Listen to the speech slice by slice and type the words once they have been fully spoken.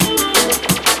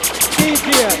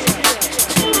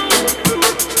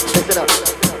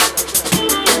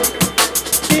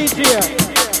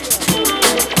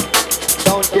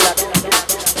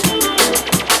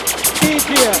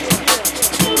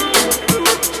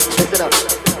Listen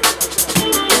up.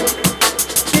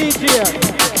 DJ.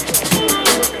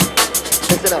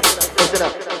 Listen up, listen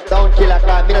up. Sound killer,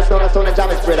 cause me no sound and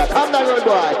jam is spreader. Come down, road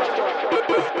boy.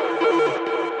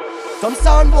 Some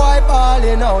sound boy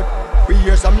balling out. We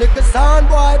hear some little sound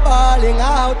boy balling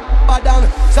out. Badang,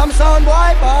 some sound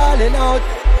boy balling out.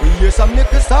 We hear some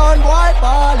little sound boy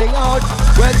balling out.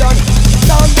 Well done,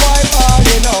 sound boy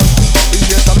balling out. We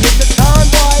hear some little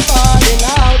sound boy balling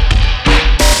out.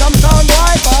 Some sound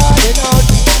boy balling out.